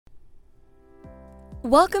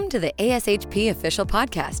Welcome to the ASHP Official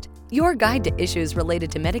Podcast, your guide to issues related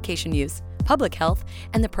to medication use, public health,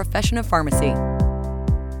 and the profession of pharmacy.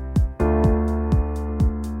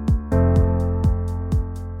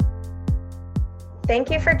 Thank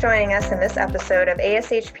you for joining us in this episode of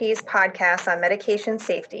ASHP's podcast on medication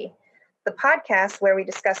safety, the podcast where we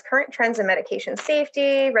discuss current trends in medication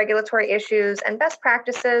safety, regulatory issues, and best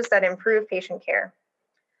practices that improve patient care.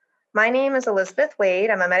 My name is Elizabeth Wade.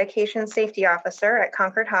 I'm a medication safety officer at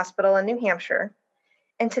Concord Hospital in New Hampshire.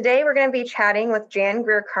 And today we're going to be chatting with Jan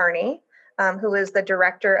Greer-Carney, who is the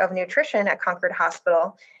Director of Nutrition at Concord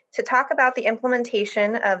Hospital, to talk about the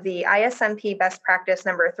implementation of the ISMP best practice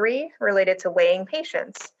number 3 related to weighing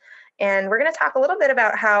patients. And we're going to talk a little bit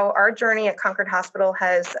about how our journey at Concord Hospital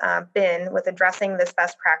has been with addressing this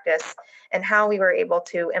best practice and how we were able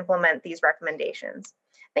to implement these recommendations.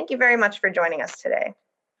 Thank you very much for joining us today.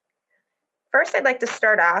 First, I'd like to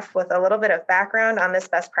start off with a little bit of background on this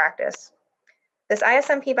best practice. This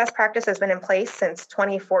ISMP best practice has been in place since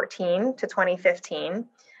 2014 to 2015.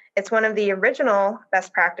 It's one of the original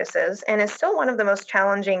best practices and is still one of the most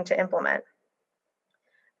challenging to implement.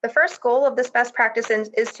 The first goal of this best practice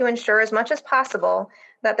is to ensure as much as possible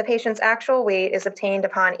that the patient's actual weight is obtained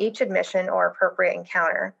upon each admission or appropriate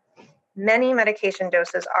encounter. Many medication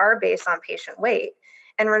doses are based on patient weight,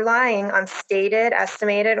 and relying on stated,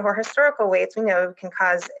 estimated, or historical weights we know can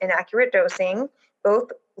cause inaccurate dosing,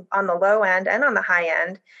 both on the low end and on the high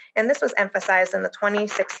end, and this was emphasized in the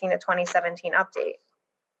 2016 to 2017 update.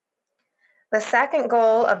 The second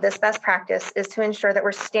goal of this best practice is to ensure that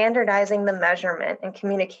we're standardizing the measurement and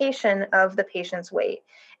communication of the patient's weight,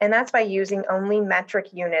 and that's by using only metric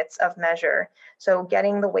units of measure, so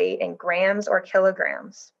getting the weight in grams or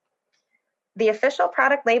kilograms. The official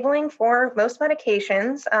product labeling for most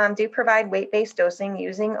medications do provide weight-based dosing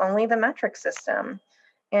using only the metric system.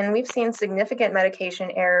 And we've seen significant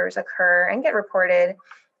medication errors occur and get reported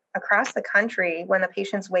across the country when the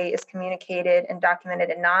patient's weight is communicated and documented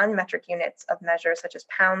in non-metric units of measure, such as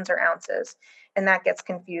pounds or ounces, and that gets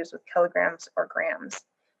confused with kilograms or grams.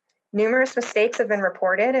 Numerous mistakes have been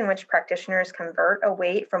reported in which practitioners convert a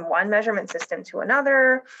weight from one measurement system to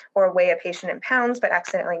another, or weigh a patient in pounds but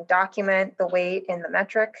accidentally document the weight in the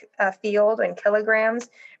metric field in kilograms,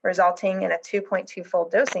 resulting in a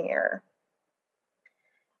 2.2-fold dosing error.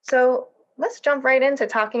 So let's jump right into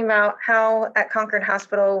talking about how at Concord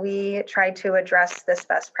Hospital we tried to address this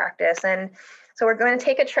best practice. And so we're going to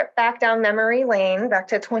take a trip back down memory lane, back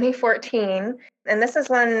to 2014. And this is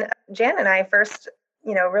when Jan and I first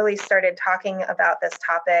really started talking about this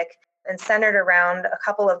topic and centered around a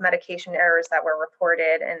couple of medication errors that were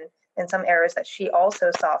reported and some errors that she also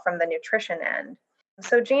saw from the nutrition end.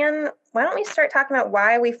 So Jan, why don't we start talking about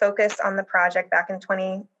why we focused on the project back in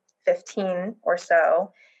 2015 or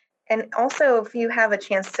so? And also, if you have a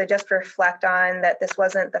chance to just reflect on that this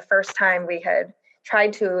wasn't the first time we had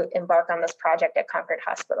tried to embark on this project at Concord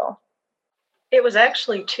Hospital. It was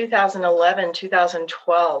actually 2011,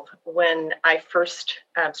 2012 when I first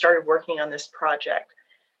started working on this project.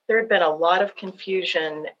 There had been a lot of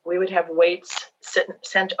confusion. We would have weights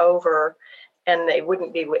sent over and they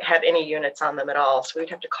wouldn't have any units on them at all. So we'd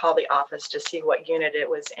have to call the office to see what unit it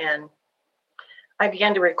was in. I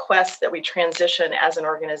began to request that we transition as an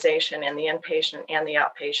organization in the inpatient and the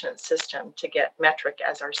outpatient system to get metric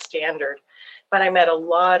as our standard. But I met a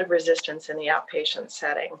lot of resistance in the outpatient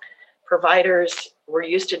setting. Providers were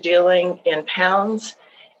used to dealing in pounds,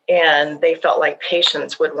 and they felt like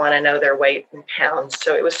patients would want to know their weight in pounds.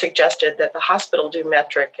 So it was suggested that the hospital do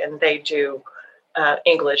metric and they do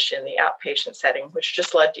English in the outpatient setting, which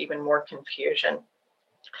just led to even more confusion.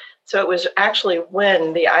 So it was actually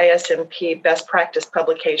when the ISMP best practice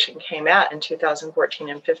publication came out in 2014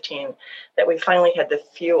 and 15 that we finally had the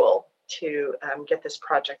fuel to get this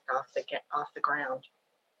project off the ground.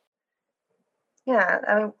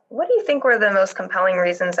 Yeah, what do you think were the most compelling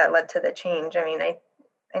reasons that led to the change?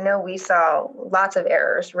 I know we saw lots of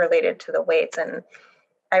errors related to the weights, and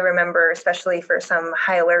I remember especially for some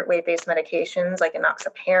high alert weight-based medications like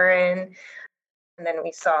enoxaparin, and then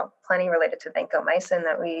we saw plenty related to vancomycin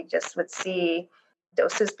that we just would see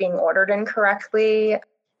doses being ordered incorrectly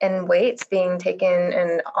and weights being taken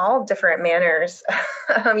in all different manners,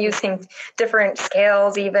 using different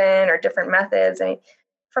scales even or different methods.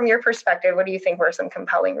 From your perspective, what do you think were some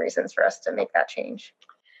compelling reasons for us to make that change?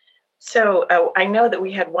 So I know that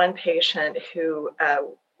we had one patient who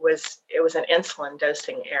it was an insulin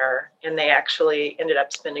dosing error, and they actually ended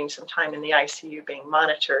up spending some time in the ICU being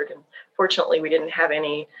monitored. And fortunately, we didn't have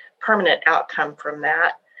any permanent outcome from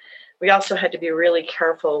that. We also had to be really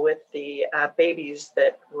careful with the babies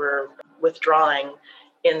that were withdrawing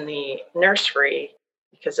in the nursery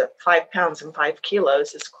because 5 pounds and 5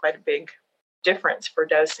 kilos is quite a big difference for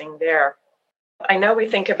dosing there. I know we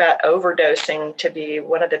think about overdosing to be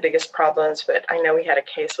one of the biggest problems, but I know we had a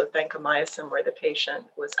case with vancomycin where the patient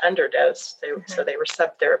was underdosed, so they were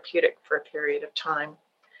subtherapeutic for a period of time.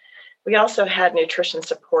 We also had nutrition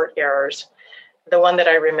support errors. The one that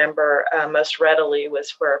I remember most readily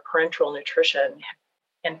was where parenteral nutrition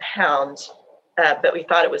in pounds, but we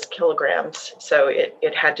thought it was kilograms. So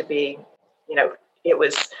it had to be, it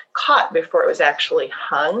was caught before it was actually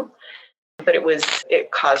hung, but it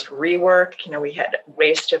caused rework. We had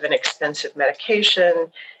waste of an expensive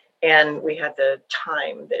medication, and we had the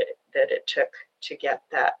time that it took to get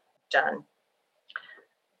that done.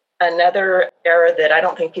 Another error that I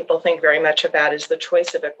don't think people think very much about is the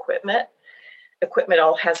choice of equipment. Equipment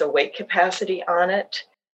all has a weight capacity on it.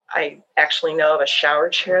 I actually know of a shower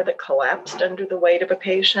chair that collapsed under the weight of a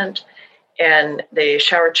patient, and the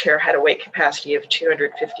shower chair had a weight capacity of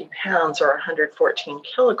 250 pounds or 114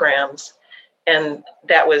 kilograms, and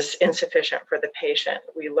that was insufficient for the patient.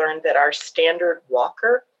 We learned that our standard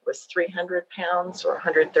walker was 300 pounds or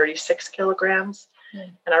 136 kilograms,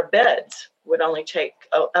 and our beds would only take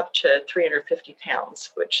up to 350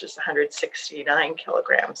 pounds, which is 169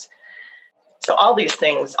 kilograms. So all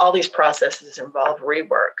these processes involve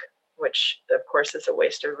rework, which of course is a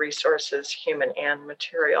waste of resources, human and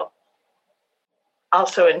material.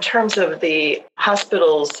 Also, in terms of the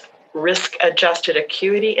hospital's risk-adjusted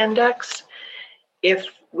acuity index, it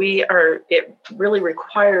really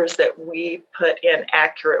requires that we put in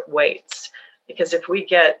accurate weights, because if we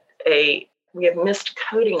have missed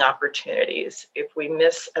coding opportunities. If we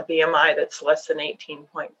miss a BMI that's less than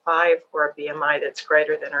 18.5 or a BMI that's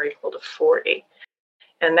greater than or equal to 40.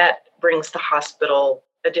 And that brings the hospital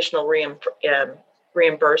additional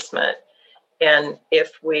reimbursement. And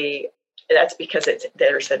that's because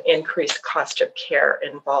there's an increased cost of care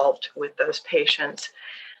involved with those patients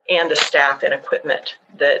and the staff and equipment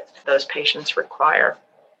that those patients require.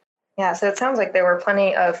 Yeah, so it sounds like there were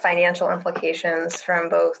plenty of financial implications from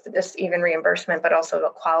both just even reimbursement, but also the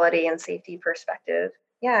quality and safety perspective.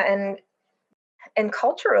 Yeah, and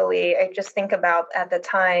culturally, I just think about at the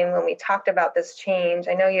time when we talked about this change.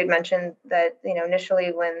 I know you had mentioned that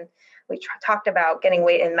initially when we talked about getting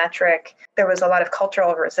weight in metric, there was a lot of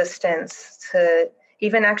cultural resistance to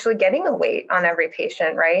even actually getting a weight on every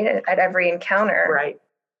patient, right, at every encounter. Right.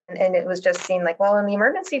 And it was just seen like, well, in the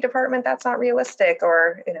emergency department, that's not realistic,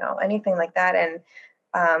 or anything like that. And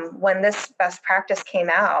when this best practice came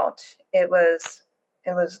out, it was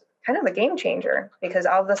kind of a game changer, because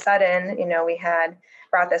all of a sudden, we had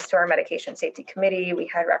brought this to our medication safety committee.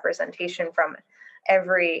 We had representation from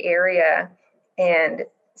every area, and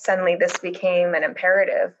suddenly this became an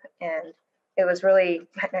imperative. And it was really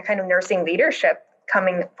kind of nursing leadership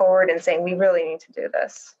coming forward and saying, we really need to do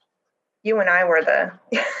this. You and I were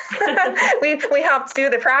we helped do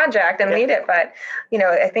the project and lead it, but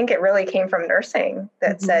I think it really came from nursing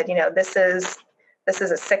that said, this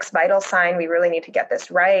is a 6 vital sign. We really need to get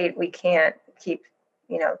this right. We can't keep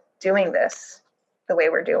doing this the way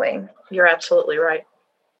we're doing. You're absolutely right.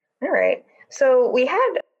 All right. So we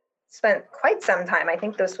had spent quite some time. I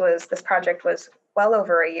think this project was well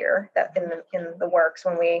over a year that in the works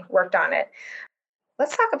when we worked on it.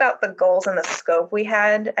 Let's talk about the goals and the scope we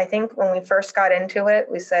had. I think when we first got into it,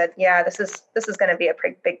 we said, yeah, this is going to be a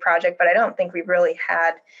big project, but I don't think we really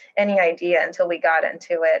had any idea until we got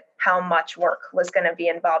into it how much work was going to be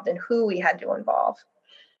involved and who we had to involve.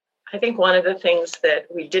 I think one of the things that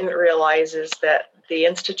we didn't realize is that the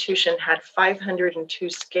institution had 502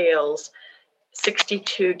 scales,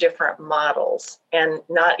 62 different models, and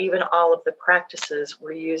not even all of the practices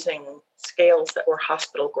were using scales that were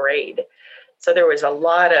hospital grade. So there was a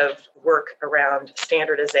lot of work around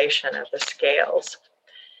standardization of the scales.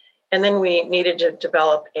 And then we needed to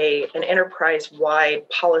develop an enterprise-wide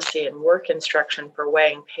policy and work instruction for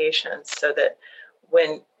weighing patients, so that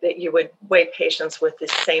you would weigh patients with the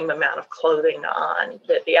same amount of clothing on,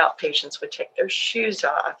 that the outpatients would take their shoes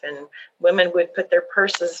off, and women would put their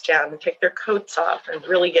purses down and take their coats off and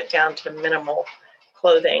really get down to minimal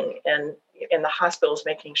clothing. And in the hospitals,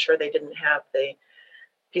 making sure they didn't have the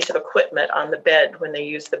piece of equipment on the bed when they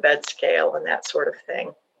use the bed scale and that sort of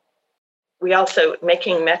thing. We also,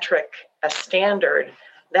 making metric a standard,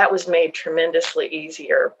 that was made tremendously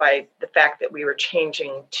easier by the fact that we were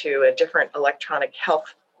changing to a different electronic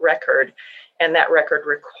health record, and that record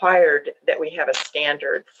required that we have a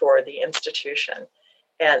standard for the institution.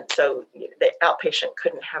 And so the outpatient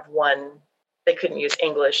couldn't have one. They couldn't use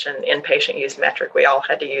English and inpatient use metric. We all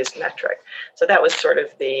had to use metric. So that was sort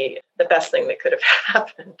of the best thing that could have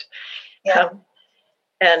happened. Yeah.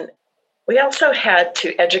 And We also had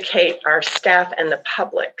to educate our staff and the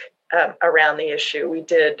public around the issue. We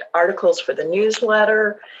did articles for the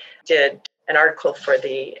newsletter, did an article for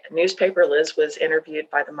the newspaper. Liz was interviewed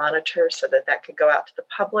by the Monitor so that could go out to the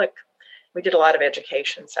public. We did a lot of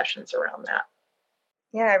education sessions around that.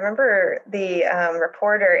 Yeah, I remember the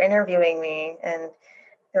reporter interviewing me, and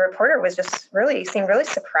the reporter was just seemed really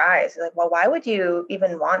surprised. Like, well, why would you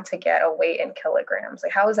even want to get a weight in kilograms?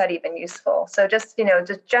 Like, how is that even useful? So just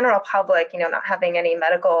general public, not having any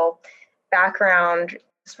medical background,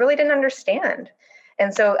 just really didn't understand.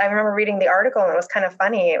 And so I remember reading the article, and it was kind of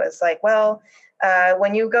funny. It was like, well,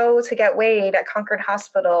 when you go to get weighed at Concord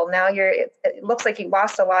Hospital, now it looks like you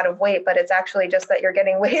lost a lot of weight, but it's actually just that you're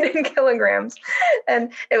getting weighed in kilograms.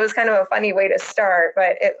 And it was kind of a funny way to start,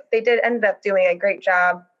 but they did end up doing a great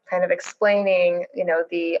job kind of explaining,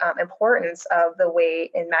 the importance of the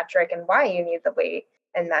weight in metric and why you need the weight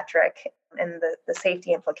in metric and the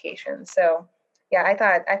safety implications. So yeah, I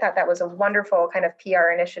thought that was a wonderful kind of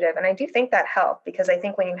PR initiative. And I do think that helped, because I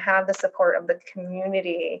think when you have the support of the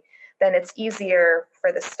community, then it's easier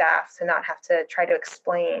for the staff to not have to try to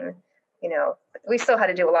explain. We still had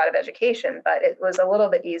to do a lot of education, but it was a little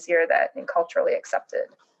bit easier and culturally accepted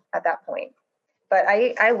at that point. But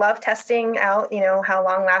I love testing out, how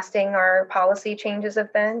long lasting our policy changes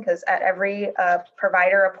have been, because at every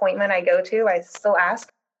provider appointment I go to, I still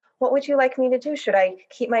ask, what would you like me to do? Should I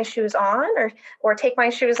keep my shoes on or take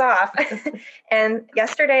my shoes off? And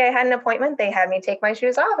yesterday I had an appointment. They had me take my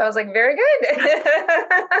shoes off. I was like, very good.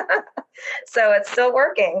 So it's still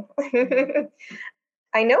working.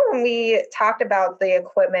 I know when we talked about the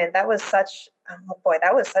equipment, that was such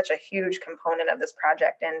a huge component of this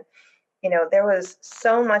project. And, there was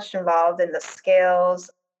so much involved in the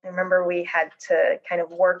scales. I remember we had to kind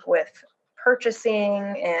of work with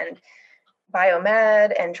purchasing and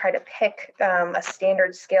biomed and try to pick a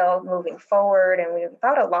standard scale moving forward. And we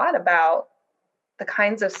thought a lot about the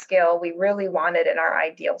kinds of scale we really wanted in our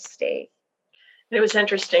ideal state. It was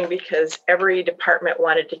interesting because every department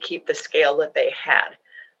wanted to keep the scale that they had.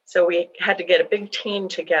 So we had to get a big team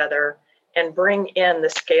together and bring in the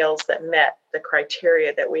scales that met the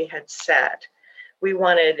criteria that we had set. We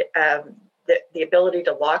wanted the ability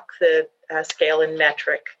to lock the scale in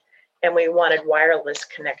metric, and we wanted wireless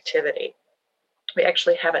connectivity. We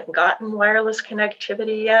actually haven't gotten wireless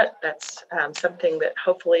connectivity yet. That's something that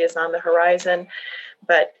hopefully is on the horizon,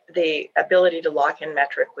 but the ability to lock in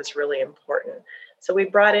metric was really important. So we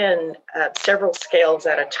brought in several scales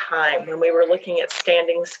at a time. When we were looking at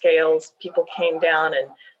standing scales, people came down and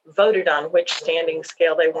voted on which standing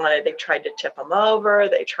scale they wanted. They tried to tip them over.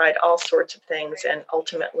 They tried all sorts of things, and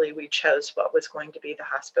ultimately we chose what was going to be the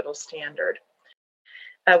hospital standard.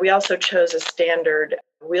 We also chose a standard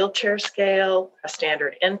wheelchair scale, a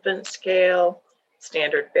standard infant scale,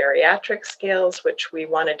 standard bariatric scales, which we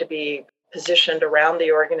wanted to be positioned around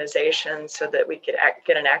the organization so that we could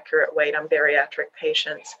get an accurate weight on bariatric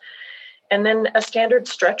patients, and then a standard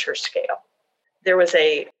stretcher scale. There was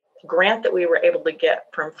a grant that we were able to get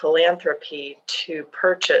from philanthropy to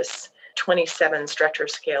purchase 27 stretcher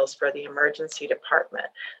scales for the emergency department.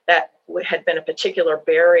 That had been a particular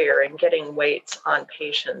barrier in getting weights on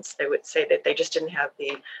patients. They would say that they just didn't have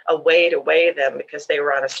a way to weigh them because they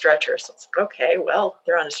were on a stretcher. So it's like, okay, well,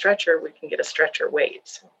 they're on a stretcher, we can get a stretcher weight.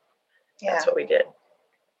 So that's what we did.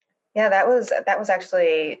 Yeah, that was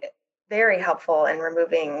actually very helpful in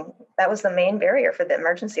removing, that was the main barrier for the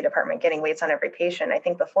emergency department, getting weights on every patient. I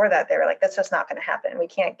think before that, they were like, that's just not going to happen. We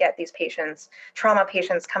can't get these patients, trauma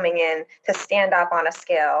patients coming in to stand up on a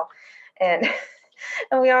scale. And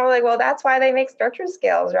we all were like, well, that's why they make stretcher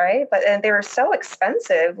scales, right? And they were so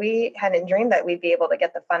expensive. We hadn't dreamed that we'd be able to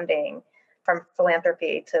get the funding from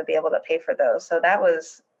philanthropy to be able to pay for those. So that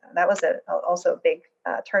was also a big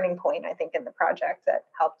turning point, I think, in the project that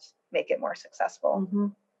helped make it more successful. Mm-hmm.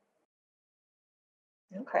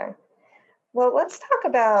 Okay. Well, let's talk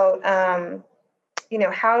about,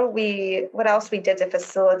 what else we did to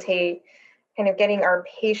facilitate kind of getting our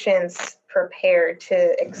patients prepared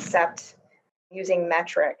to accept using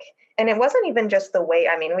metric. And it wasn't even just the weight.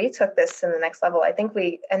 I mean, we took this to the next level. I think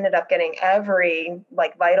we ended up getting every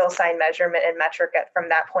vital sign measurement in metric from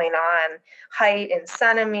that point on, height in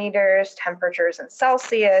centimeters, temperatures in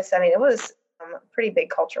Celsius. I mean, it was a pretty big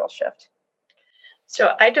cultural shift.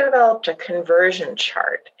 So I developed a conversion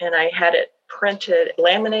chart, and I had it printed,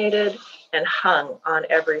 laminated, and hung on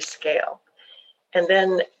every scale. And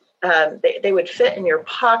then they would fit in your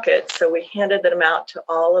pocket, so we handed them out to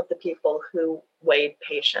all of the people who weighed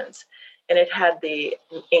patients. And it had the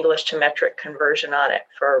English to metric conversion on it.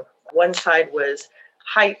 For one side was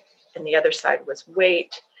height, and the other side was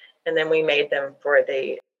weight. And then we made them for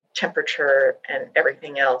the temperature and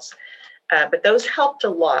everything else. But those helped a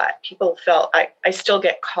lot. People felt, I still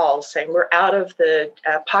get calls saying we're out of the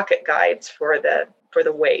pocket guides for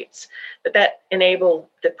the weights, but that enabled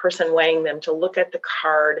the person weighing them to look at the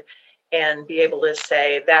card and be able to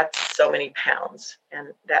say that's so many pounds, and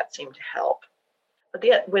that seemed to help.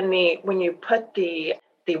 But when you put the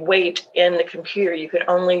weight in the computer, you could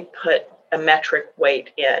only put a metric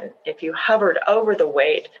weight in. If you hovered over the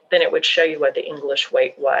weight, then it would show you what the English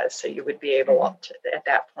weight was. So you would be able to, at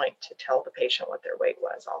that point, to tell the patient what their weight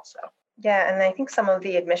was also. Yeah, and I think some of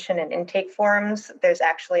the admission and intake forms, there's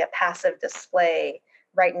actually a passive display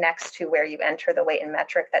right next to where you enter the weight and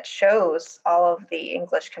metric that shows all of the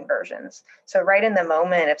English conversions. So right in the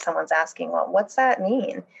moment, if someone's asking, well, what's that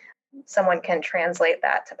mean? Someone can translate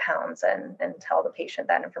that to pounds and tell the patient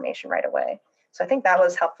that information right away. So I think that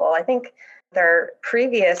was helpful. I think their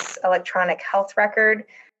previous electronic health record,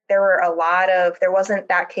 there wasn't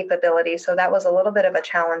that capability. So that was a little bit of a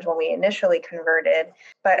challenge when we initially converted.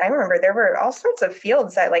 But I remember there were all sorts of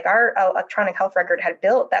fields that like our electronic health record had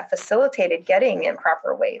built that facilitated getting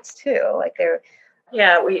improper weights too.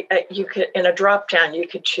 Yeah, you could, in a drop down, you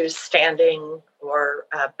could choose standing or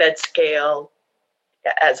bed scale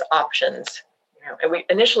as options. And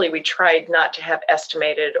we tried not to have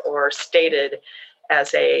estimated or stated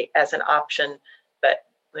as an option, but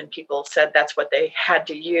when people said that's what they had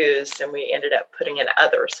to use, and we ended up putting in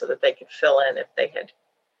other so that they could fill in if they had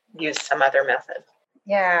used some other method.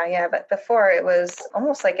 Yeah, but before it was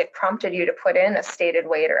almost like it prompted you to put in a stated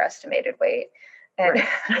weight or estimated weight. And,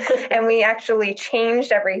 right. And we actually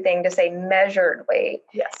changed everything to say measured weight.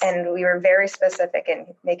 Yes. And we were very specific in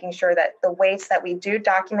making sure that the weights that we do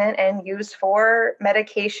document and use for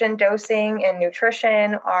medication dosing and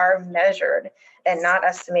nutrition are measured and not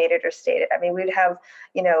estimated or stated. I mean, we'd have,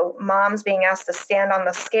 moms being asked to stand on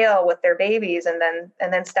the scale with their babies and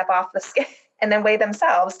then step off the scale and then weigh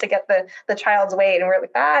themselves to get the child's weight. And we're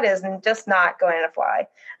like, that is just not going to fly.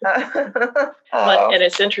 Well, and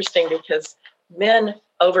it's interesting because men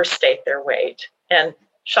overstate their weight, and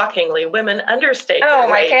shockingly, women understate their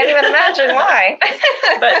weight. I can't even imagine why.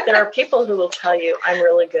 But there are people who will tell you, I'm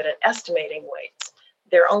really good at estimating weights.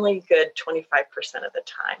 They're only good 25% of the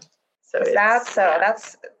time. So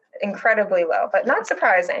that's incredibly low, but not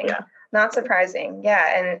surprising. Yeah. Not surprising.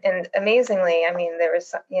 Yeah. And amazingly, I mean, there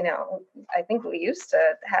was, I think we used to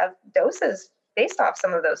have doses based off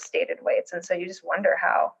some of those stated weights. And so you just wonder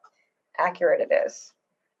how accurate it is.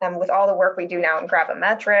 And with all the work we do now in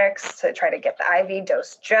gravimetrics to try to get the IV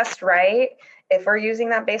dose just right, if we're using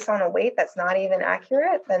that based on a weight that's not even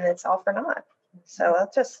accurate, then it's all for naught. So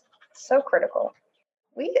that's just so critical.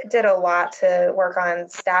 We did a lot to work on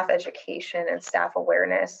staff education and staff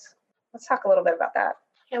awareness. Let's talk a little bit about that.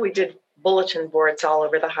 Yeah, we did bulletin boards all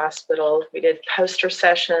over the hospital. We did poster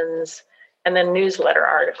sessions and then newsletter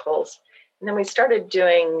articles. And then we started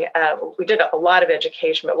doing, we did a lot of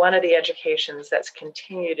education, but one of the educations that's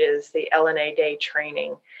continued is the LNA Day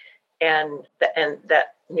training and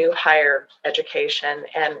that new hire education.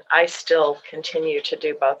 And I still continue to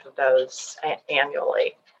do both of those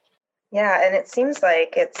annually. Yeah, and it seems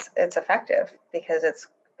like it's effective because it's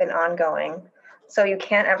been ongoing. So you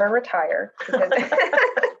can't ever retire.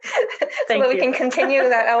 So that we can continue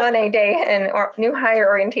that LNA Day and new hire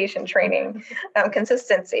orientation training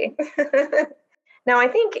consistency. Now, I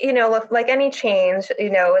think, like any change,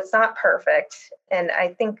 it's not perfect. And I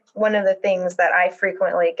think one of the things that I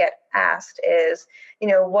frequently get asked is,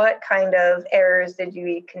 what kind of errors did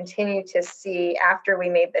we continue to see after we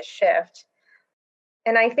made the shift?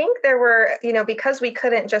 And I think there were, because we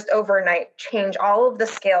couldn't just overnight change all of the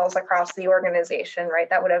scales across the organization, right?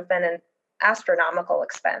 That would have been an astronomical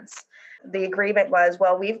expense. The agreement was,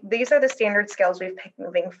 well, these are the standard scales we've picked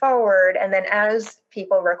moving forward. And then as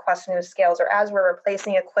people request new scales or as we're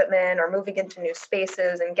replacing equipment or moving into new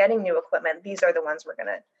spaces and getting new equipment, these are the ones we're going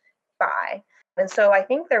to buy. And so I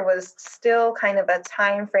think there was still kind of a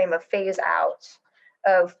time frame of phase out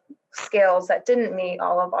of scales that didn't meet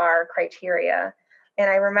all of our criteria. And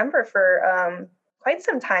I remember for quite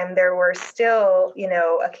some time, there were still,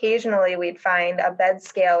 occasionally we'd find a bed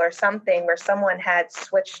scale or something where someone had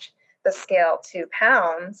switched the scale to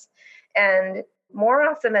pounds. And more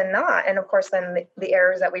often than not, and of course, then the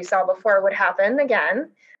errors that we saw before would happen again.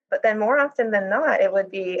 But then more often than not, it would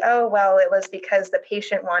be, oh, well, it was because the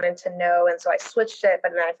patient wanted to know. And so I switched it,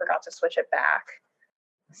 but then I forgot to switch it back.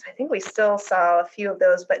 So I think we still saw a few of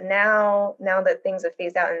those. But now that things have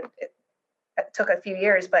phased out, and it took a few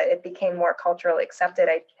years, but it became more culturally accepted,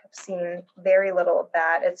 I have seen very little of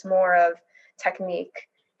that. It's more of technique,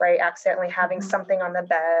 right? Accidentally having something on the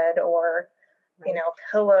bed or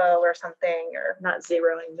pillow or something, or not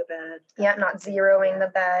zeroing the bed. Yeah, not zeroing the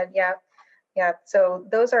bed. Yeah. Yeah. So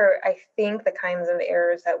those are, I think, the kinds of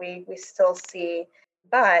errors that we still see.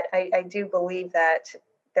 But I do believe that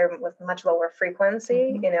they're with much lower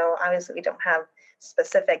frequency. Obviously we don't have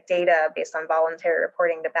specific data based on voluntary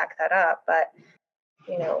reporting to back that up, but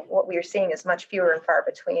what we are seeing is much fewer and far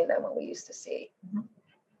between than what we used to see.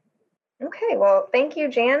 Okay, well, thank you,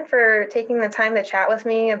 Jan, for taking the time to chat with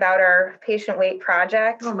me about our patient weight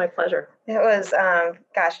project. Oh, my pleasure. It was,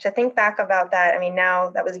 to think back about that. I mean,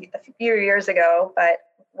 now that was a few years ago, but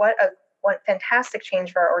what fantastic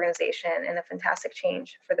change for our organization and a fantastic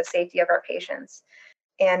change for the safety of our patients.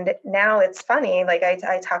 And now it's funny, like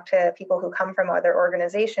I talk to people who come from other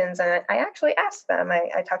organizations, and I actually asked them.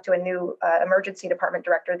 I talked to a new emergency department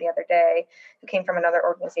director the other day who came from another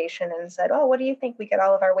organization and said, "Oh, what do you think? We get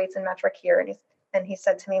all of our weights and metric here." And he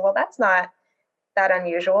said to me, "Well, that's not that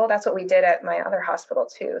unusual. That's what we did at my other hospital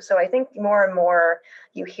too." So I think more and more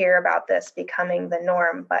you hear about this becoming the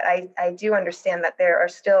norm, but I do understand that there are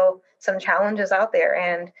still some challenges out there.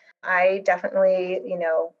 And I definitely,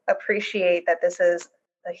 appreciate that this is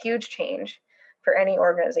a huge change for any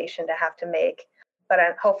organization to have to make. But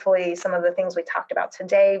hopefully some of the things we talked about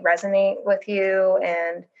today resonate with you,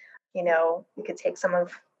 and, we could take some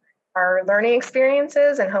of our learning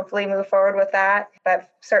experiences and hopefully move forward with that.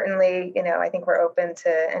 But certainly, I think we're open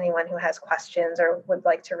to anyone who has questions or would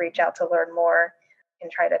like to reach out to learn more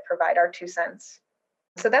and try to provide our 2 cents.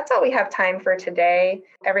 So that's all we have time for today.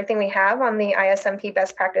 Everything we have on the ISMP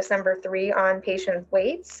best practice number 3 on patient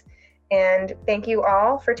weights. And thank you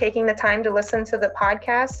all for taking the time to listen to the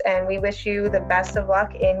podcast, and we wish you the best of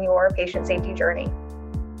luck in your patient safety journey.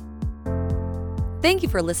 Thank you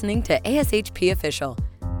for listening to ASHP Official,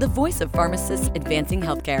 the voice of pharmacists advancing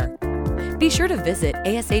healthcare. Be sure to visit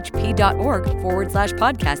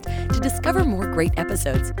ashp.org/podcast to discover more great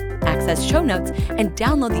episodes, access show notes, and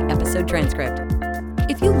download the episode transcript.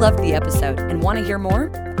 If you loved the episode and want to hear more,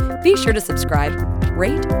 be sure to subscribe,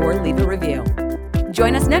 rate, or leave a review.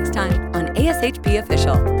 Join us next time on ASHP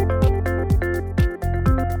Official.